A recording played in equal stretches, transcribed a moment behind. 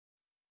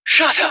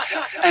Shut up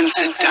and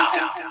sit down.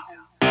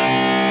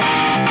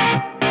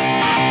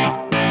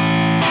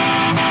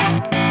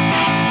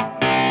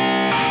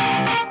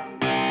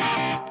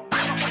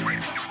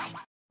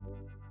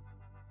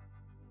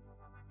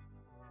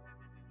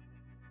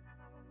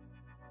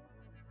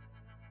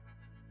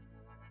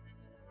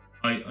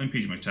 Hi, I'm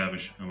Peter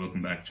McTavish and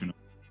welcome back to another.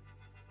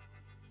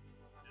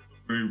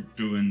 We're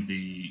doing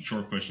the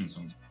short questions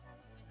on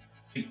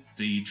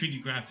the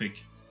 3D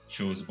graphic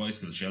shows a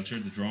bicycle shelter.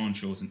 The drawing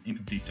shows an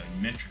incomplete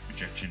diametric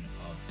projection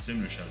of a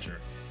similar shelter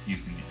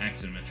using the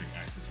axonometric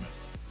axis method.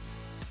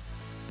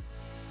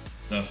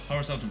 The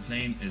horizontal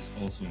plane is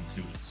also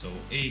included. So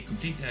A,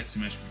 complete the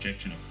axonometric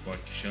projection of the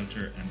bike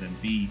shelter, and then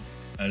B,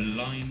 a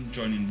line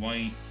joining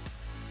Y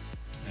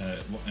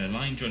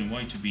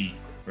to B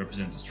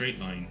represents a straight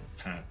line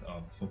path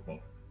of a football.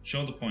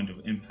 Show the point of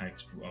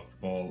impact of the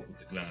ball with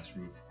the glass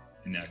roof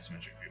in the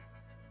axonometric view.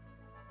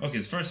 Okay,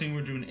 the first thing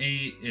we're doing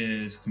A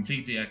is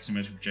complete the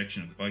axonometric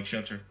projection of the bike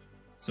shelter.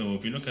 So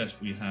if you look at,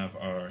 we have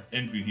our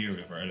end view here,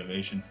 we have our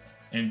elevation.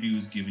 End view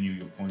is giving you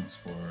your points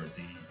for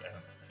the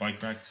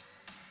bike racks.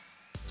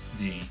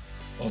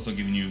 Also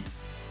giving you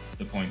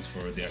the points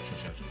for the actual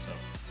shelter itself.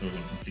 So we're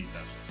going to complete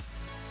that.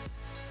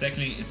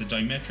 Secondly, it's a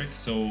diametric,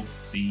 so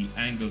the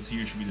angles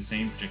here should be the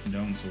same projecting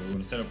down. So we're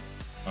going to set up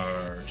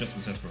our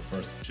adjustable set square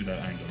first to that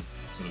angle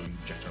so that we can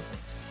project our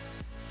points.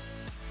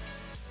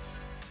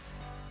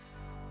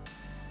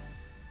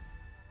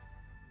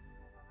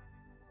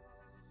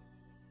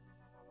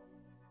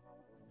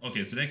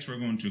 Okay, so next we're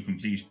going to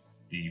complete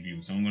the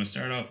view. So I'm going to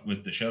start off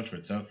with the shelter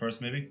itself first,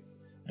 maybe.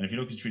 And if you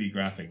look at 3D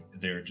graphic,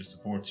 there are just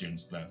supports here in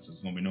this glass, so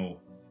there's going to be no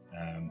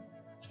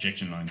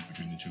projection lines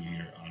between the two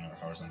here on our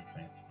horizontal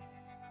plane.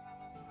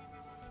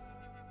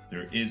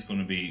 There is going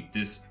to be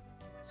this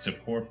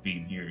support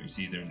beam here, you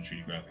see there in the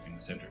 3D graphic in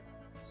the center.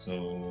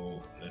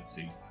 So let's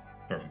see,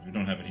 perfect. We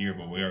don't have it here,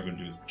 but what we are going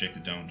to do is project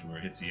it down to where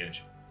it hits the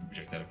edge and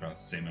project that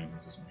across the same angle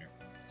as this one here.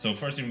 So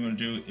first thing we're going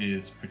to do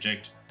is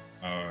project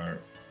our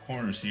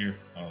corners here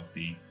of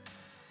the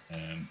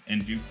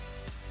end view,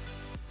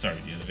 the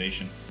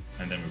elevation,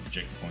 and then we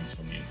project the points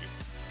from the end view.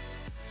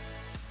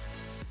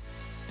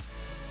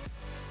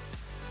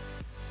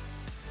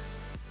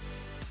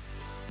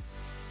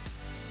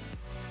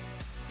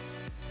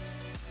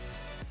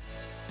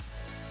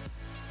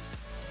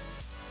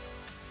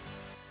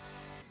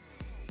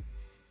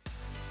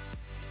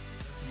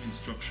 That's the main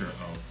structure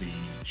of the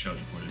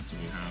shelter put in. So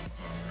we have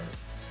our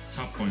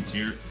top points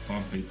here, the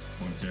bottom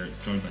points there,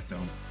 joined back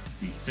down.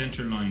 The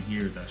center line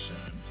here, that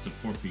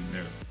support beam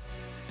there,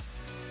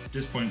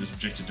 this point is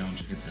projected down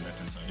to hit the left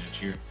hand side edge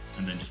here,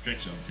 and then just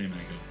projected on the same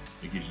angle,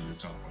 it gives you the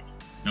top point.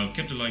 Now I've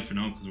kept it light for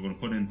now because we're going to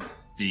put in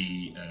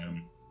the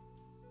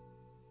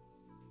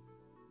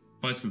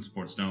bicycle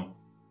supports now,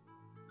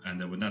 and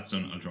then when that's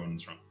done I'll draw them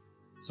strong.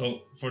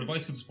 So for the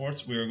bicycle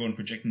supports, we are going to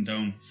project them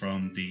down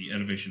from the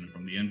elevation and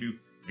from the end view.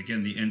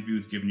 Again, the end view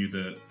is giving you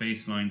the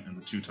baseline and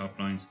the two top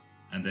lines,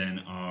 and then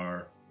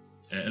our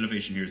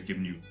elevation here is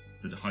giving you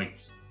the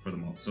heights for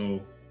them all.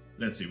 So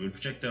let's see, we'll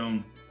project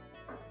down.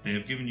 They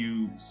have given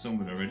you some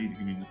of it already. They're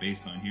giving you the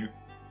baseline here.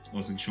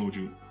 Also showed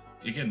you,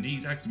 again,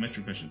 these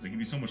axonometric questions, they give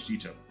you so much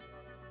detail.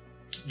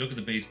 Look at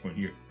the base point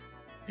here.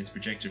 It's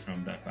projected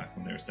from that back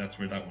one there, so that's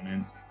where that one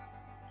ends.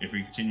 If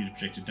we continue to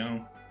project it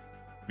down,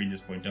 bring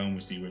this point down, we'll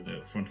see where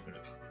the front of it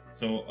is.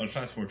 So I'll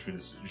fast forward through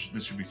this.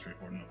 This should be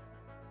straightforward enough.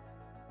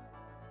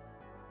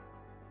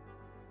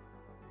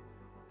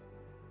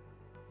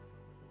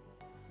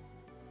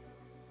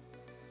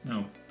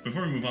 Now,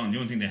 before we move on, the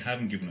only thing they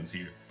haven't given us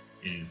here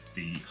is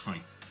the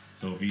height.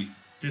 So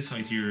this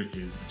height here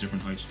is a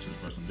different height to the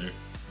first one there.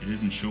 It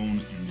isn't shown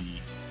in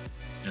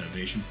the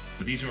elevation,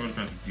 but these are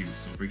orthographic views.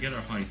 So if we get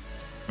our height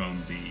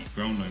from the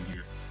ground line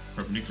here,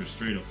 perpendicular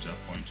straight up to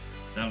that point,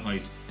 that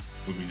height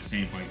will be the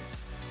same height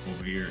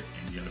over here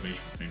in the elevation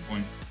for the same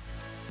points.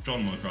 Draw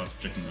them all across,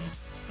 project them down,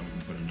 and we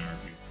can put in our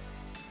view.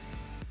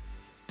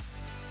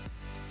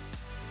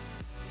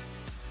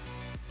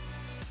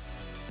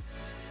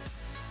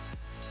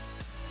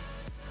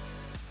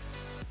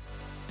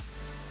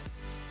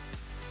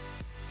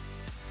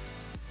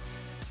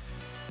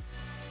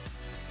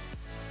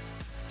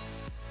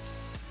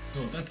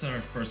 So that's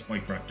our first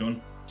bike rack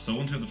done. So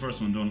once we have the first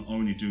one done, all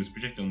we need to do is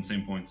project down the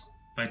same points,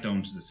 back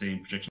down to the same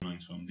projection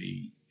lines from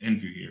the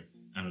end view here,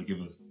 and it'll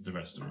give us the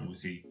rest of it. We'll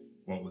see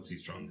what we'll see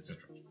strong,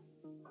 etc.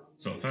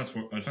 So I'll fast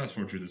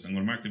forward through this. I'm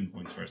going to mark different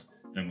points first,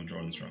 then I'm going to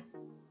draw them strong.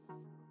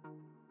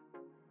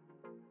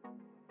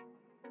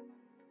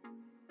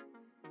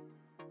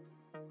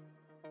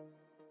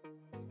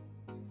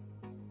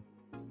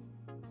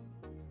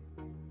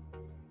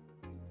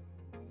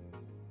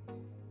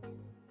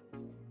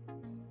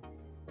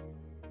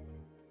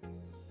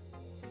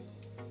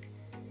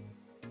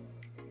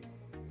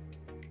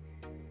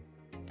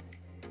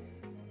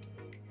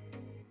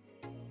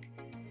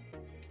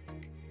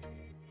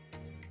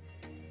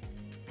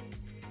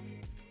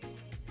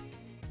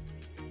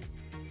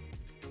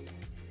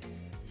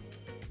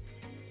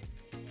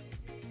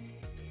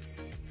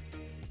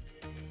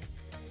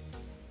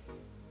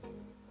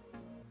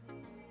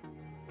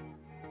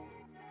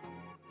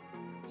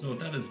 So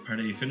that is part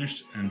A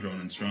finished and drawn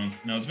in strong.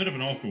 Now it's a bit of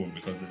an awkward one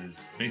because it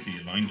is basically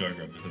a line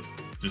diagram because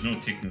there's no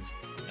thickness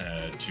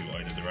to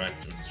either the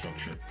racks or the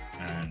structure,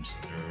 and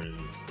there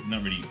is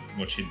not really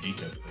much hidden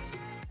detail because,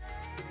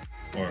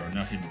 or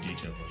not hidden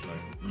detail, but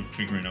like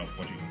figuring out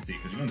what you can see,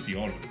 because you're going to see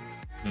all of it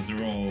because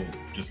they're all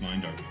just line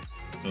diagrams.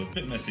 So it's a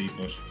bit messy,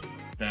 but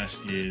that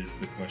is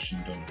the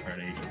question done in part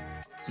A done.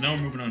 So now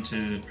we're moving on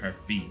to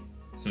part B.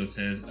 So it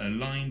says a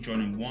line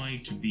joining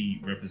Y to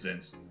B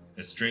represents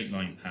a straight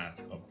line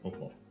path of a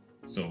football.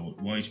 So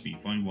Y to B,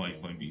 find Y,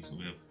 find B. So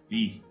we have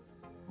B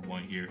and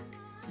Y here.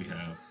 We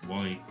have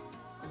Y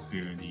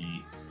here in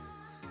the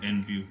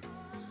end view,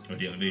 or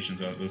the elevation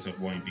as well. We also have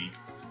Y and B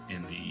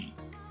in the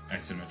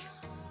axonometric.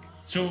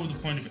 Show the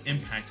point of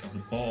impact of the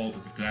ball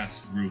with the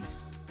glass roof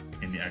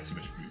in the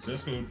axonometric view. So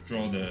let's go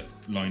draw the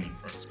line in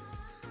first.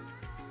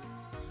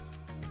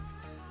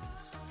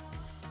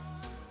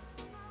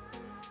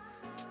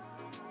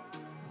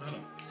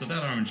 So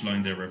that orange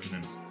line there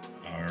represents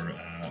our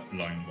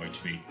line Y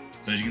to B.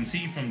 So as you can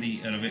see from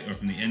the elevator, or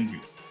from the end view,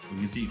 we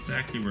can see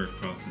exactly where it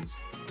crosses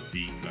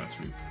the glass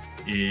roof.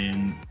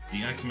 In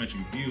the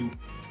axonometric view,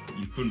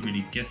 you couldn't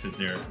really guess it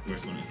there where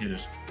it's going to hit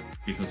it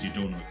because you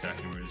don't know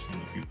exactly where it is from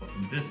the view. But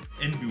in this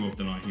end view of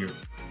the line here,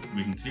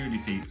 we can clearly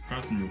see it's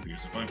crossing the roof here.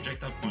 So if I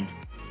project that point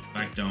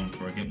back down to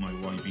where I get my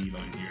YB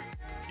line here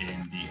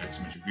in the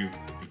axonometric view,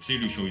 it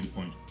clearly show you the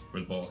point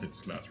where the ball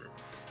hits the glass roof.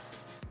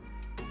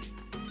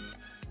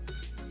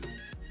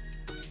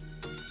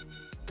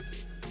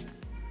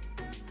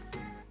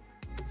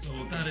 So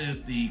that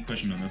is the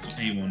question done. That's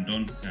A1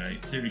 done.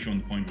 Clearly showing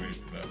the point where it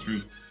hits the glass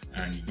roof,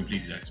 and you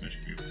completed the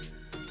axonometric view.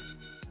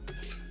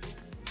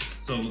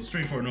 So it's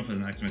straightforward enough as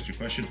an axonometric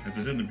question. As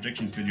I said in the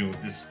predictions video,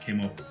 this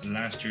came up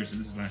last year, so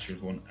this is last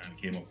year's one, and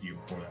came up the year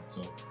before that.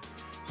 So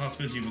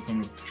possibility of it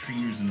coming up 3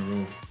 years in a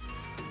row.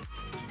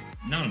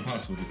 Not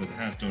impossible, because it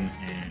has done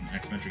in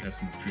axonometric, has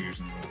come up 3 years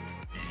in a row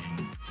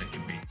in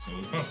section B. So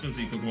the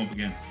possibility could go up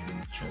again in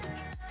the short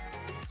versions.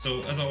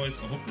 So as always,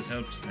 I hope this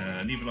helped.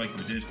 Leave a like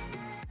if it did.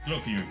 Good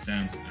luck in your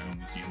exams, and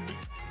we'll see you in the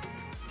next one.